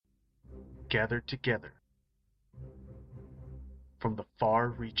gathered together from the far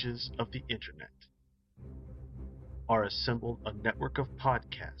reaches of the internet are assembled a network of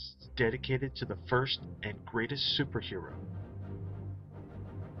podcasts dedicated to the first and greatest superhero,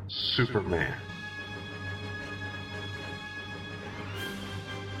 Superman.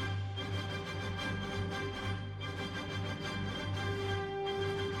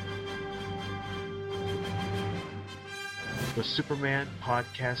 The Superman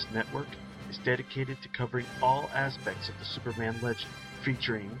Podcast Network is dedicated to covering all aspects of the Superman legend,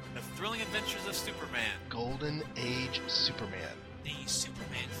 featuring The Thrilling Adventures of Superman, Golden Age Superman, the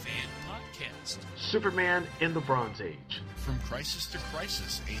Superman Fan Podcast, Superman in the Bronze Age, From Crisis to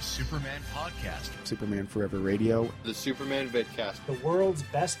Crisis, a Superman podcast, Superman Forever Radio, the Superman Vidcast, the world's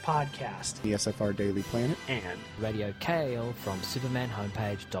best podcast, the SFR Daily Planet, and Radio KL from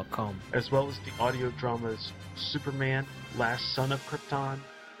SupermanHomepage.com, as well as the audio dramas Superman, Last Son of Krypton,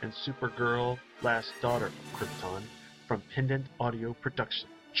 and Supergirl, Last Daughter of Krypton from Pendant Audio Production.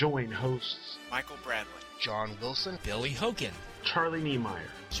 Join hosts Michael Bradley, John Wilson, Billy Hogan, Charlie Niemeyer,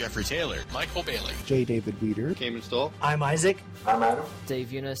 Jeffrey Taylor, Michael Bailey, J. David Weeder, Cayman Stoll, I'm Isaac. I'm Adam.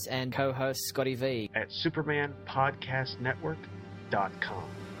 Steve Eunice, and co-host Scotty V at SupermanPodcastNetwork.com.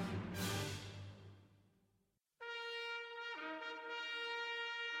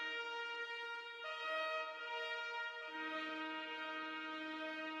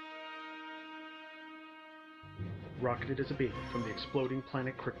 Rocketed as a baby from the exploding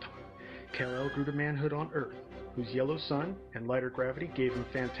planet Krypton, Kal-El grew to manhood on Earth, whose yellow sun and lighter gravity gave him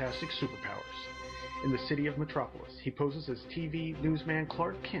fantastic superpowers. In the city of Metropolis, he poses as TV newsman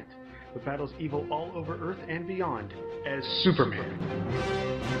Clark Kent, but battles evil all over Earth and beyond as Superman.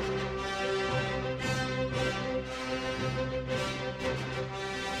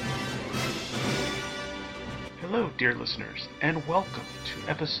 Hello, dear listeners, and welcome to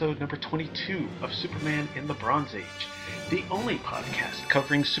episode number 22 of Superman in the Bronze Age, the only podcast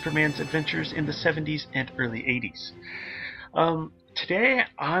covering Superman's adventures in the 70s and early 80s. Today,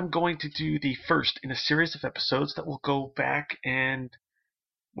 I'm going to do the first in a series of episodes that will go back and,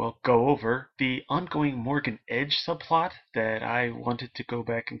 go over the ongoing Morgan Edge subplot that I wanted to go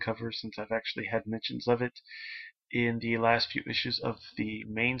back and cover since I've actually had mentions of it in the last few issues of the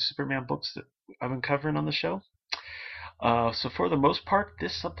main Superman books that I've been covering on the show. So for the most part,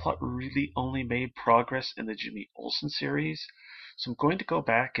 this subplot really only made progress in the Jimmy Olsen series. So I'm going to go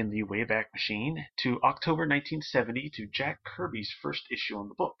back in the Wayback Machine to October 1970 to Jack Kirby's first issue on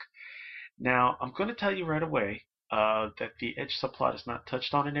the book. Now, I'm going to tell you right away that the Edge subplot is not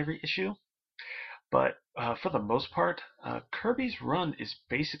touched on in every issue. But for the most part, Kirby's run is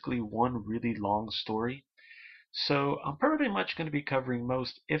basically one really long story. So I'm pretty much going to be covering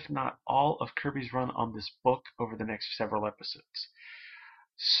most, if not all, of Kirby's run on this book over the next several episodes.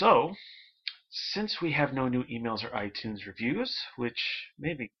 So, since we have no new emails or iTunes reviews, which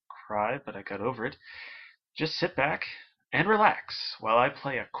made me cry, but I got over it, just sit back and relax while I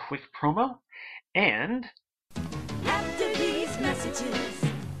play a quick promo, and after these messages,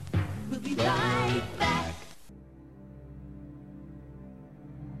 we'll be right back.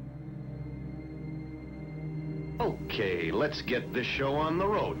 Okay, let's get this show on the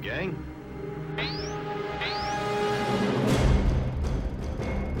road, gang.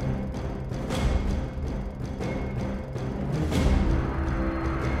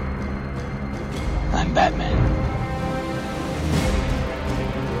 I'm Batman.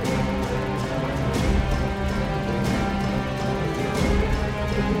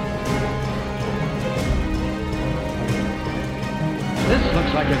 This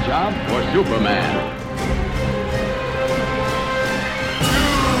looks like a job for Superman.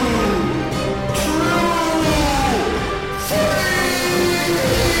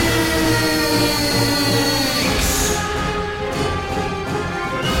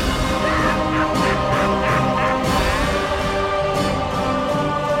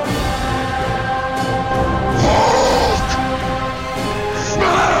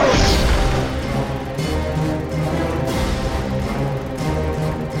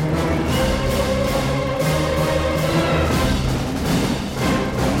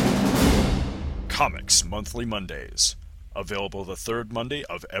 Comics Monthly Mondays. Available the third Monday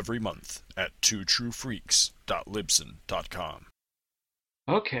of every month at twotruefreaks.libsyn.com.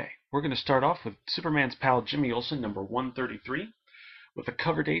 okay, we're going to start off with Superman's pal Jimmy Olsen, number 133, with a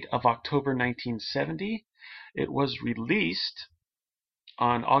cover date of October 1970. It was released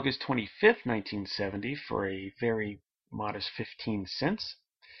on August 25th, 1970 for a very modest 15 cents.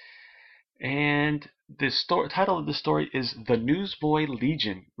 And the title of the story is The Newsboy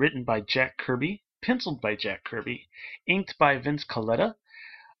Legion, written by Jack Kirby, penciled by Jack Kirby, inked by Vince Colletta,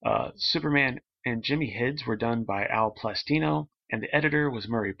 Superman and Jimmy Hids were done by Al Plastino, and the editor was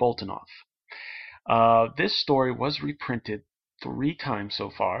Murray Boltinoff. This story was reprinted 3 times so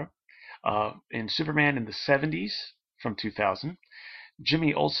far. In Superman in the 70s from 2000,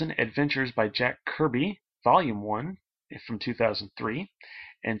 Jimmy Olsen Adventures by Jack Kirby, Volume 1 from 2003,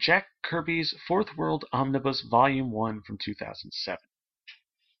 and Jack Kirby's Fourth World Omnibus Volume 1 from 2007.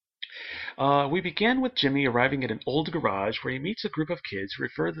 We begin with Jimmy arriving at an old garage where he meets a group of kids who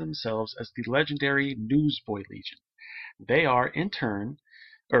refer to themselves as the legendary Newsboy Legion. They in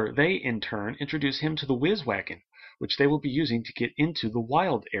turn introduce him to the Whiz Wagon, which they will be using to get into the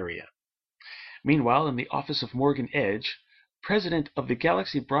Wild area. Meanwhile, in the office of Morgan Edge, president of the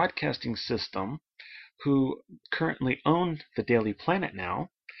Galaxy Broadcasting System, who currently own the Daily Planet now,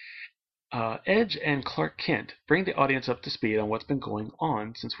 Edge and Clark Kent bring the audience up to speed on what's been going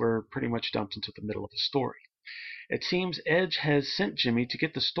on since we're pretty much dumped into the middle of the story. It seems Edge has sent Jimmy to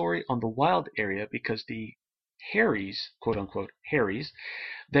get the story on the Wild area because the Harrys, quote-unquote Harrys,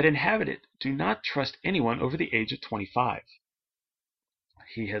 that inhabit it do not trust anyone over the age of 25.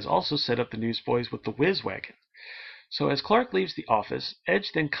 He has also set up the newsboys with the Whiz Wagon. So as Clark leaves the office,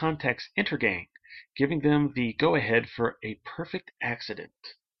 Edge then contacts Intergang, giving them the go-ahead for a perfect accident.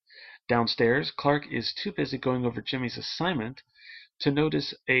 Downstairs, Clark is too busy going over Jimmy's assignment to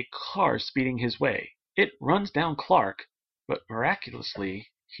notice a car speeding his way. It runs down Clark, but miraculously,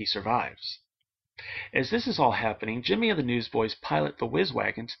 he survives. As this is all happening, Jimmy and the newsboys pilot the Whiz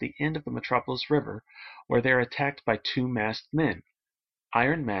Wagon to the end of the Metropolis River, where they are attacked by 2 masked men,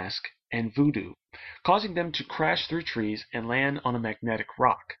 Iron Mask and Voodoo, causing them to crash through trees and land on a magnetic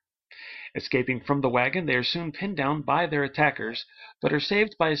rock. Escaping from the wagon, they are soon pinned down by their attackers, but are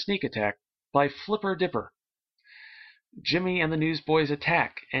saved by a sneak attack by Flipper Dipper. Jimmy and the newsboys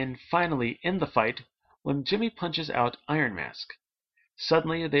attack, and finally end the fight when Jimmy punches out Iron Mask.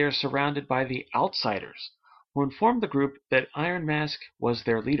 Suddenly, they are surrounded by the Outsiders, who inform the group that Iron Mask was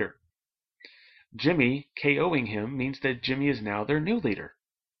their leader. Jimmy KOing him means that Jimmy is now their new leader.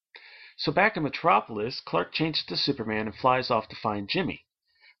 So back in Metropolis, Clark changes to Superman and flies off to find Jimmy.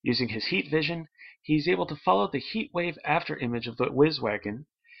 Using his heat vision, he's able to follow the heat wave after image of the Whiz Wagon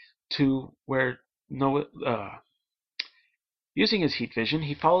to where Using his heat vision,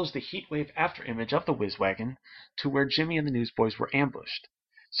 he follows the heat wave after image of the Whiz Wagon to where Jimmy and the newsboys were ambushed.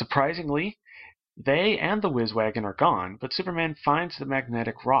 Surprisingly, they and the Whiz Wagon are gone, but Superman finds the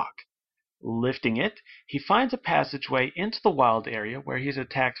magnetic rock. Lifting it, he finds a passageway into the Wild area where he is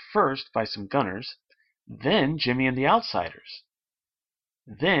attacked first by some gunners, then Jimmy and the Outsiders.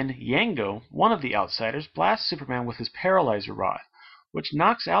 Then Yango, one of the Outsiders, blasts Superman with his paralyzer rod, which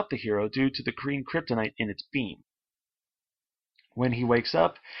knocks out the hero due to the green kryptonite in its beam. When he wakes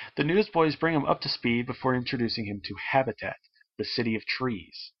up, the newsboys bring him up to speed before introducing him to Habitat, the city of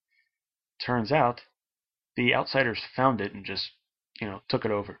trees. Turns out, the Outsiders found it and just, took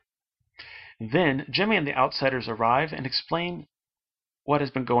it over. Then Jimmy and the Outsiders arrive and explain what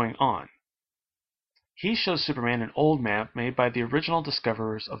has been going on. He shows Superman an old map made by the original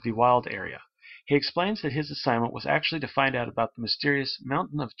discoverers of the Wild area. He explains that his assignment was actually to find out about the mysterious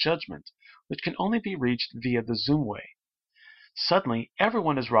Mountain of Judgment, which can only be reached via the Zoomway. Suddenly,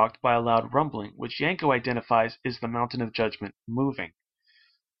 everyone is rocked by a loud rumbling, which Yanko identifies as the Mountain of Judgment moving.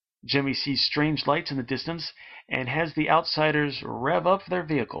 Jimmy sees strange lights in the distance and has the Outsiders rev up their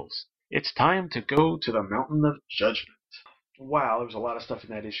vehicles. It's time to go to the Mountain of Judgment. Wow, there was a lot of stuff in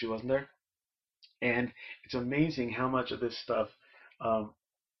that issue, wasn't there? And it's amazing how much of this stuff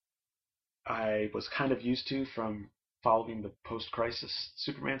I was kind of used to from following the post-crisis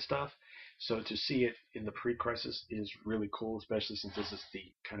Superman stuff. So to see it in the pre-crisis is really cool, especially since this is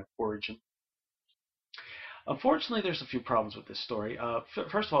the kind of origin. Unfortunately, there's a few problems with this story.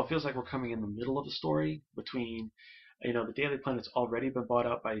 First of all, it feels like we're coming in the middle of the story between, the Daily Planet's already been bought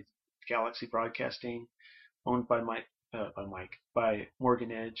out by Galaxy Broadcasting, owned by by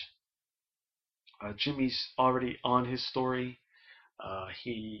Morgan Edge. Jimmy's already on his story.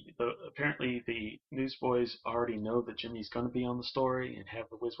 Apparently the newsboys already know that Jimmy's going to be on the story and have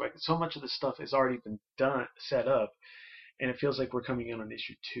the Whiz Wagon. So much of this stuff has already been set up, and it feels like we're coming in on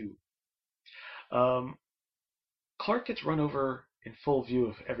issue 2. Clark gets run over in full view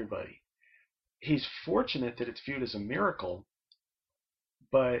of everybody. He's fortunate that it's viewed as a miracle,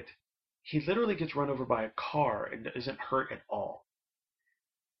 but he literally gets run over by a car and isn't hurt at all.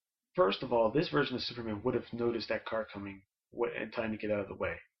 First of all, this version of Superman would have noticed that car coming in time to get out of the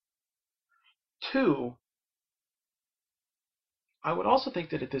way. 2, I would also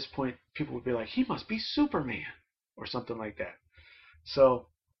think that at this point people would be like, he must be Superman, or something like that. So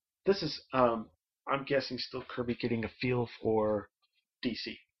this is, I'm guessing, still Kirby getting a feel for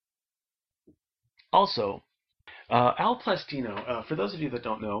DC. Also, Al Plastino, for those of you that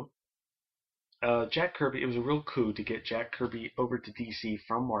don't know, Jack Kirby, it was a real coup to get Jack Kirby over to DC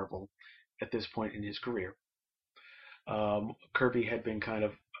from Marvel at this point in his career. Kirby had been kind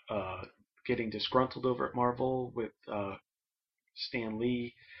of getting disgruntled over at Marvel with Stan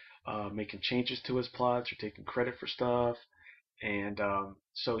Lee making changes to his plots or taking credit for stuff. And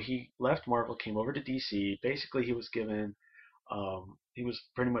so he left Marvel, came over to DC. Basically, he was given, he was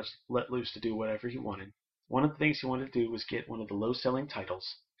pretty much let loose to do whatever he wanted. One of the things he wanted to do was get one of the low-selling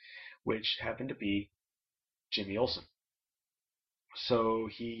titles, which happened to be Jimmy Olsen. So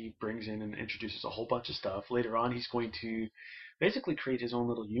he brings in and introduces a whole bunch of stuff. Later on, he's going to basically create his own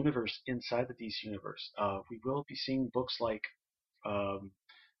little universe inside the DC universe. We will be seeing books like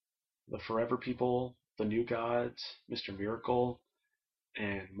The Forever People, The New Gods, Mr. Miracle,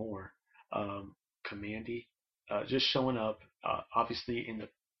 and more. Commandy, just showing up, obviously in the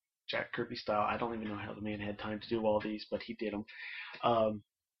Jack Kirby style. I don't even know how the man had time to do all these, but he did them.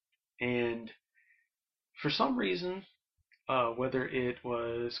 And for some reason, whether it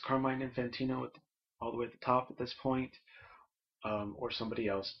was Carmine Infantino all the way at the top at this point, or somebody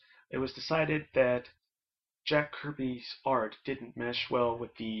else, it was decided that Jack Kirby's art didn't mesh well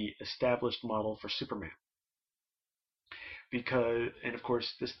with the established model for Superman. Because, and of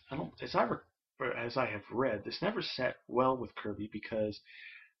course, this as I have read, this never sat well with Kirby because,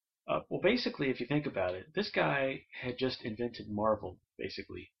 well, basically, if you think about it, this guy had just invented Marvel,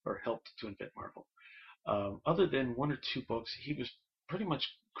 basically, or helped to invent Marvel. Other than one or two books, he was pretty much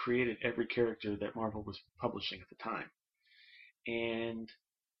created every character that Marvel was publishing at the time. And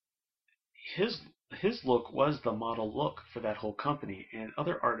his look was the model look for that whole company, and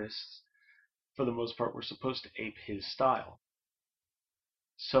other artists, for the most part, were supposed to ape his style.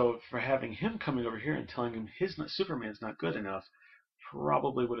 So for having him coming over here and telling him his Superman's not good enough,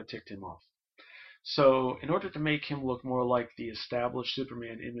 probably would have ticked him off. So in order to make him look more like the established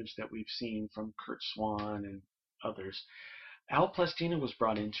Superman image that we've seen from Curt Swan and others, Al Plastino was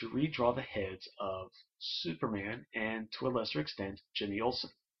brought in to redraw the heads of Superman and, to a lesser extent, Jimmy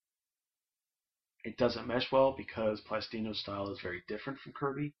Olsen. It doesn't mesh well because Plastino's style is very different from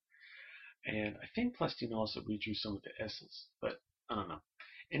Kirby, and I think Plastino also redrew some of the S's, but I don't know.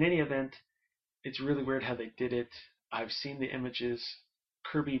 In any event, it's really weird how they did it. I've seen the images.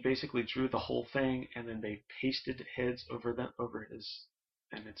 Kirby basically drew the whole thing, and then they pasted heads over his,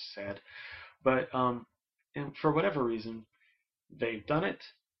 and it's sad. But and for whatever reason, they've done it.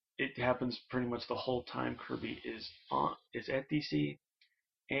 It happens pretty much the whole time Kirby is at DC,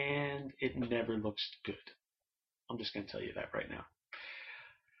 and it never looks good. I'm just going to tell you that right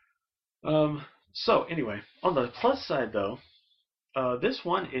now. So anyway, on the plus side though, this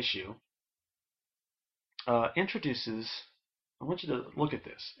one issue introduces, I want you to look at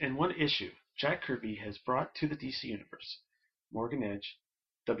this. In one issue, Jack Kirby has brought to the DC Universe Morgan Edge,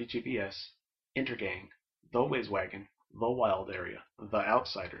 WGBS, Intergang, The Wayswagon, The Wild Area, The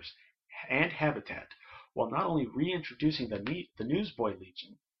Outsiders, and Habitat, while not only reintroducing the Newsboy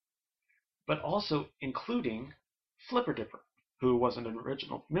Legion, but also including Flipper Dipper, who wasn't an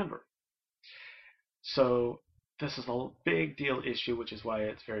original member. So this is a big deal issue, which is why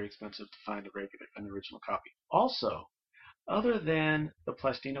it's very expensive to find an original copy. Also, other than the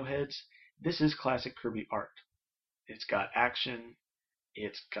Plastino heads, this is classic Kirby art. It's got action,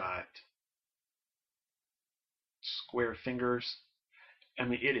 it's got square fingers. I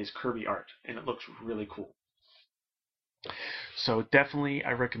mean, it is Kirby art, and it looks really cool. So definitely,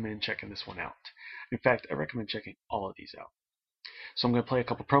 I recommend checking this one out. In fact, I recommend checking all of these out. So I'm going to play a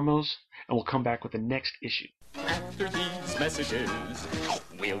couple promos, and we'll come back with the next issue. After these messages,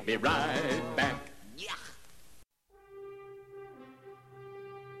 we'll be right back. Yeah.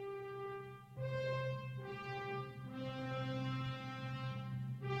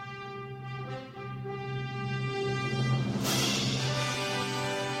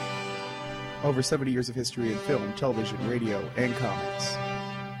 Over 70 years of history in film, television, radio, and comics.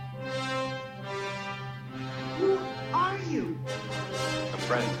 Who are you? A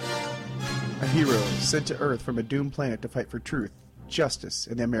friend. A hero sent to Earth from a doomed planet to fight for truth, justice,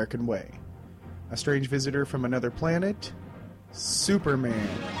 and the American way. A strange visitor from another planet? Superman.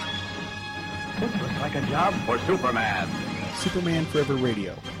 This looks like a job for Superman. Superman Forever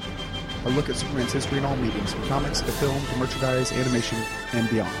Radio. A look at Superman's history in all mediums, from comics to film to merchandise, animation, and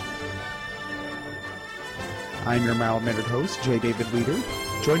beyond. I'm your mild-mannered host, J. David Leader.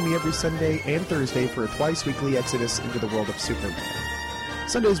 Join me every Sunday and Thursday for a twice-weekly exodus into the world of Superman.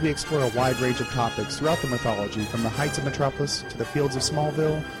 Sundays we explore a wide range of topics throughout the mythology, from the heights of Metropolis to the fields of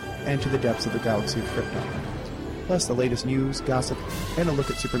Smallville and to the depths of the galaxy of Krypton. Plus the latest news, gossip, and a look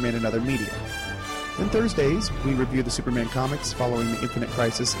at Superman and other media. Then Thursdays, we review the Superman comics following the Infinite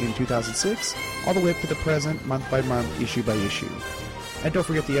Crisis in 2006, all the way up to the present, month by month, issue by issue. And don't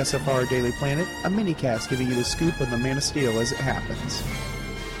forget the SFR Daily Planet, a mini-cast giving you the scoop on the Man of Steel as it happens.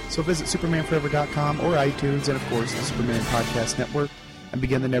 So visit SupermanForever.com or iTunes and, of course, the Superman Podcast Network and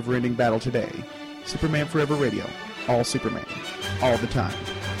begin the never-ending battle today. Superman Forever Radio. All Superman. All the time.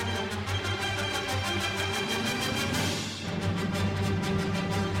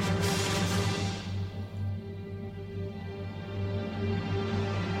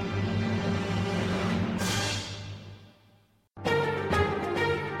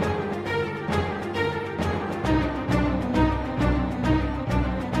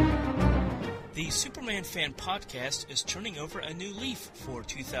 The Superman Fan Podcast is turning over a new leaf for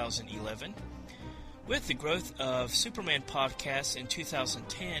 2011. With the growth of Superman podcasts in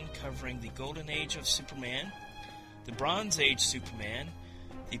 2010 covering the Golden Age of Superman, the Bronze Age Superman,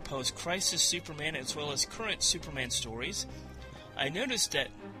 the post-crisis Superman, as well as current Superman stories, I noticed that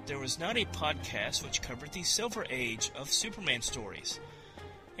there was not a podcast which covered the Silver Age of Superman stories.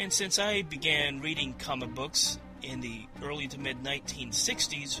 And since I began reading comic books in the early to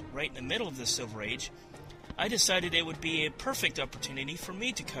mid-1960s, right in the middle of the Silver Age, I decided it would be a perfect opportunity for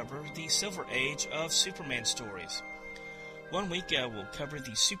me to cover the Silver Age of Superman stories. One week I will cover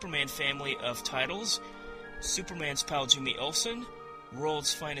the Superman family of titles, Superman's pal Jimmy Olsen,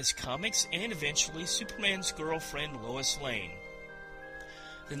 World's Finest Comics, and eventually Superman's girlfriend Lois Lane.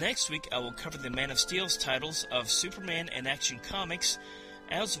 The next week I will cover the Man of Steel's titles of Superman and Action Comics,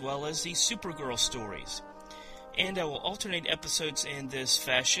 as well as the Supergirl stories. And I will alternate episodes in this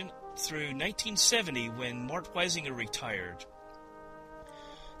fashion through 1970 when Mort Weisinger retired.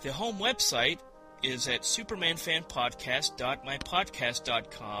 The home website is at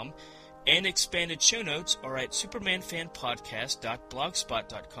supermanfanpodcast.mypodcast.com, and expanded show notes are at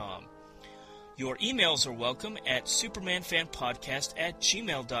supermanfanpodcast.blogspot.com. Your emails are welcome at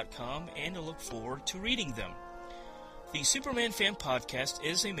supermanfanpodcast@gmail.com, and I look forward to reading them. The Superman Fan Podcast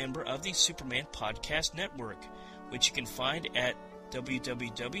is a member of the Superman Podcast Network, which you can find at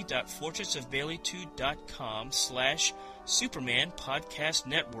www.fortresseofbailey2.com/Superman Podcast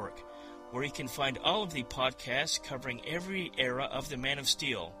Network, where you can find all of the podcasts covering every era of the Man of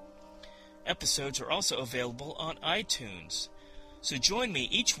Steel. Episodes are also available on iTunes. So join me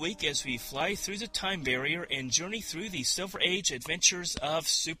each week as we fly through the time barrier and journey through the Silver Age adventures of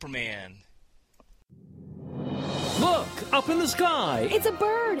Superman. Look, up in the sky. It's a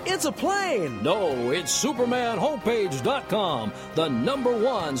bird. It's a plane. No, it's SupermanHomepage.com, the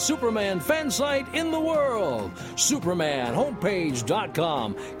 #1 Superman fan site in the world.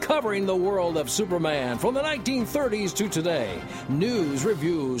 SupermanHomepage.com, covering the world of Superman from the 1930s to today. News,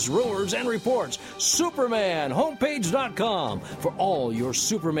 reviews, rumors, and reports. SupermanHomepage.com for all your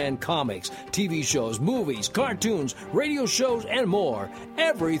Superman comics, TV shows, movies, cartoons, radio shows, and more.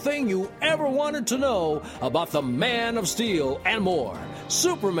 Everything you ever wanted to know about the Man of Steel and more.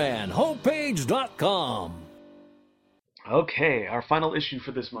 SupermanHomepage.com. Okay, our final issue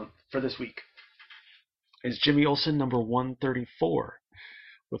for this week, is Jimmy Olsen number 134,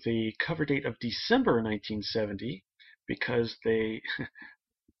 with a cover date of December 1970, because I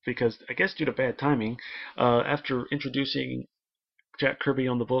guess due to bad timing, after introducing Jack Kirby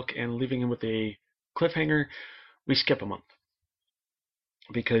on the book and leaving him with a cliffhanger, we skip a month,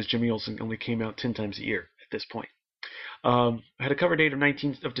 because Jimmy Olsen only came out 10 times a year at this point. Had a cover date of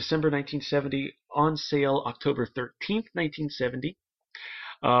December 1970, on sale October 13th, 1970,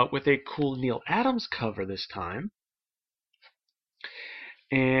 with a cool Neal Adams cover this time.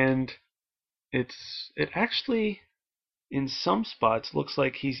 And it actually, in some spots, looks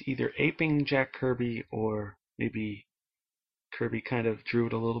like he's either aping Jack Kirby, or maybe Kirby kind of drew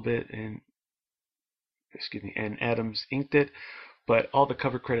it a little bit and Adams inked it. But all the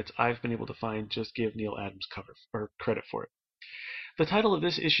cover credits I've been able to find just give Neal Adams credit for it. The title of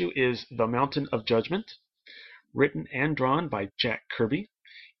this issue is The Mountain of Judgment, written and drawn by Jack Kirby,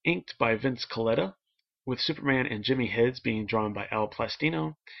 inked by Vince Colletta, with Superman and Jimmy heads being drawn by Al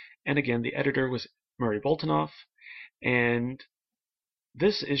Plastino, and again the editor was Murray Boltinoff. And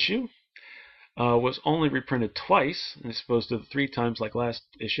this issue was only reprinted twice, as opposed to 3 times like last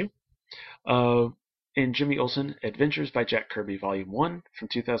issue. In Jimmy Olsen, Adventures by Jack Kirby, Volume 1 from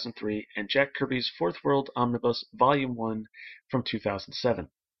 2003, and Jack Kirby's Fourth World Omnibus, Volume 1 from 2007.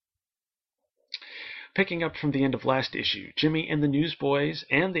 Picking up from the end of last issue, Jimmy and the Newsboys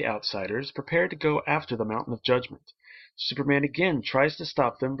and the Outsiders prepare to go after the Mountain of Judgment. Superman again tries to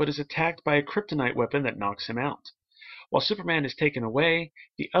stop them, but is attacked by a kryptonite weapon that knocks him out. While Superman is taken away,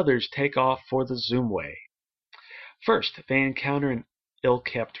 the others take off for the Zoomway. First, they encounter an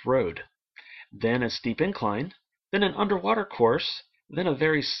ill-kept road. then a steep incline, then an underwater course, then a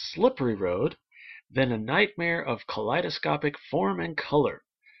very slippery road, then a nightmare of kaleidoscopic form and color,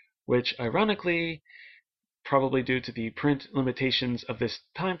 which ironically, probably due to the print limitations of this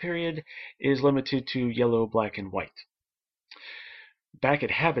time period, is limited to yellow, black, and white. Back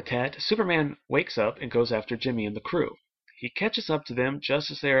at Habitat, Superman wakes up and goes after Jimmy and the crew. He catches up to them just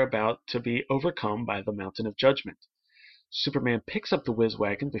as they are about to be overcome by the Mountain of Judgment. Superman picks up the whiz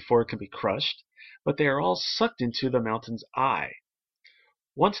wagon before it can be crushed, but they are all sucked into the mountain's eye.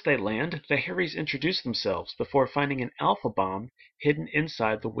 Once they land, the Harrys introduce themselves before finding an alpha bomb hidden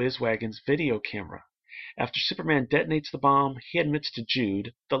inside the whiz wagon's video camera. After Superman detonates the bomb, he admits to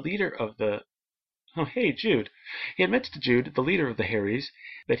Jude, the leader of the Harrys,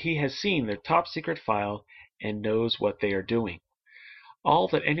 that he has seen their top secret file and knows what they are doing. All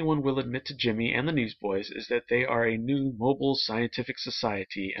that anyone will admit to Jimmy and the Newsboys is that they are a new mobile scientific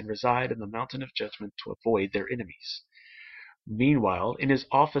society and reside in the Mountain of Judgment to avoid their enemies. Meanwhile, in his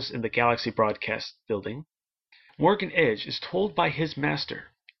office in the Galaxy Broadcast Building, Morgan Edge is told by his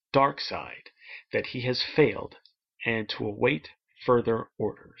master, Darkseid, that he has failed and to await further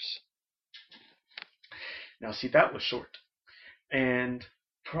orders. Now, see, that was short. And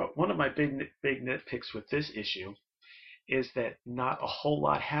one of my big nitpicks with this issue is that not a whole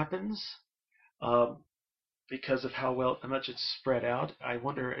lot happens because of how much it's spread out. I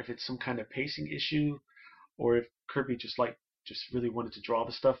wonder if it's some kind of pacing issue or if Kirby just really wanted to draw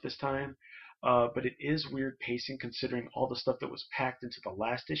the stuff this time. But it is weird pacing considering all the stuff that was packed into the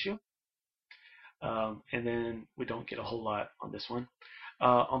last issue. And then we don't get a whole lot on this one.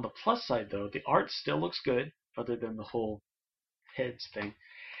 On the plus side, though, the art still looks good, other than the whole heads thing.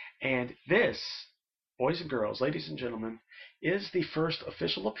 And this, boys and girls, ladies and gentlemen, is the first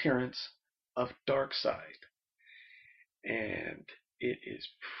official appearance of Darkseid. And it is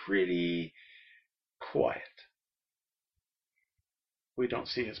pretty quiet. We don't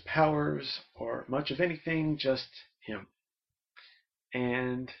see his powers or much of anything, just him.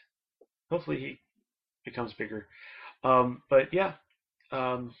 And hopefully he becomes bigger. But yeah,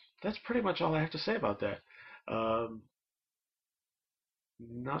 that's pretty much all I have to say about that.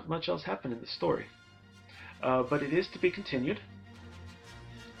 Not much else happened in the story. But it is to be continued.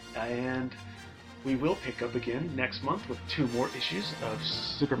 And we will pick up again next month with 2 more issues of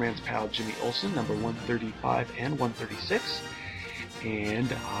Superman's pal Jimmy Olsen, number 135 and 136.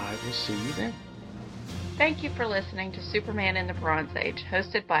 And I will see you then. Thank you for listening to Superman in the Bronze Age,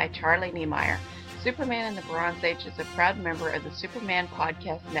 hosted by Charlie Niemeyer. Superman in the Bronze Age is a proud member of the Superman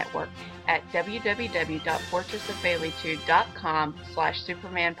Podcast Network at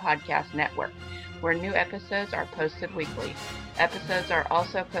www.fortressofbaileytude.com/Superman Podcast Network, where new episodes are posted weekly. Episodes are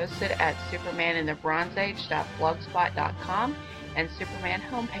also posted at supermaninthebronzeage.blogspot.com and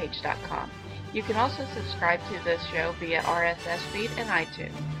supermanhomepage.com. You can also subscribe to this show via RSS feed and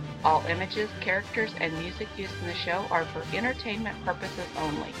iTunes. All images, characters, and music used in the show are for entertainment purposes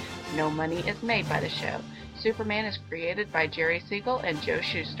only. No money is made by the show. Superman is created by Jerry Siegel and Joe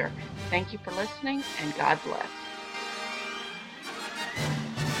Shuster. Thank you for listening, and God bless.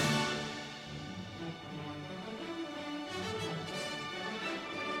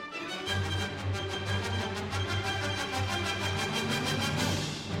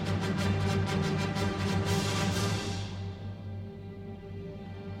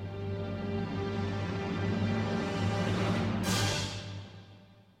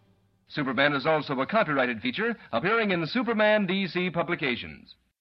 Superman is also a copyrighted feature appearing in Superman DC publications.